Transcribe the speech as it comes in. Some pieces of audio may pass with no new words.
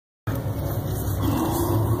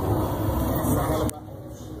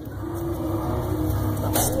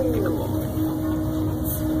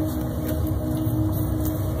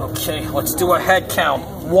Okay, let's do a head count.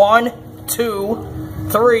 1, 2,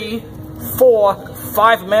 3, 4,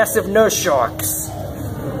 5 massive nurse sharks.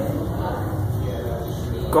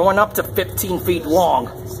 Growing up to 15 feet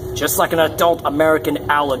long, just like an adult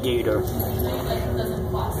American alligator.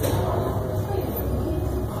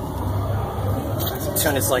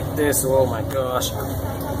 Turn this like this, oh my gosh.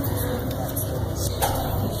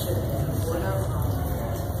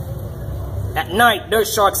 At night,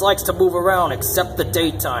 nurse sharks likes to move around except the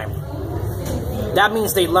daytime. That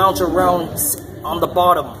means they lounge around on the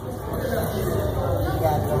bottom.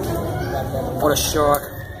 What a shark.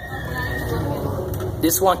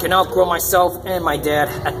 This one can outgrow myself and my dad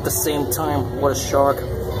at the same time. What a shark.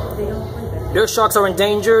 Nurse sharks are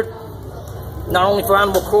endangered, not only for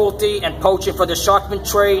animal cruelty and poaching for the sharkman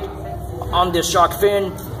trade on the shark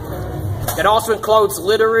fin. It also includes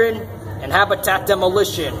littering and habitat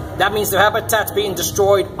demolition. That means their habitat's being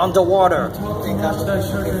destroyed underwater.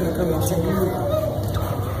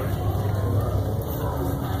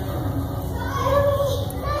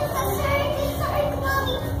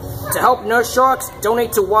 To help nurse sharks,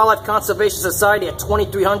 donate to Wildlife Conservation Society at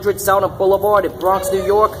 2300 Southern Boulevard in Bronx, New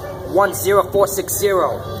York,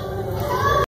 10460.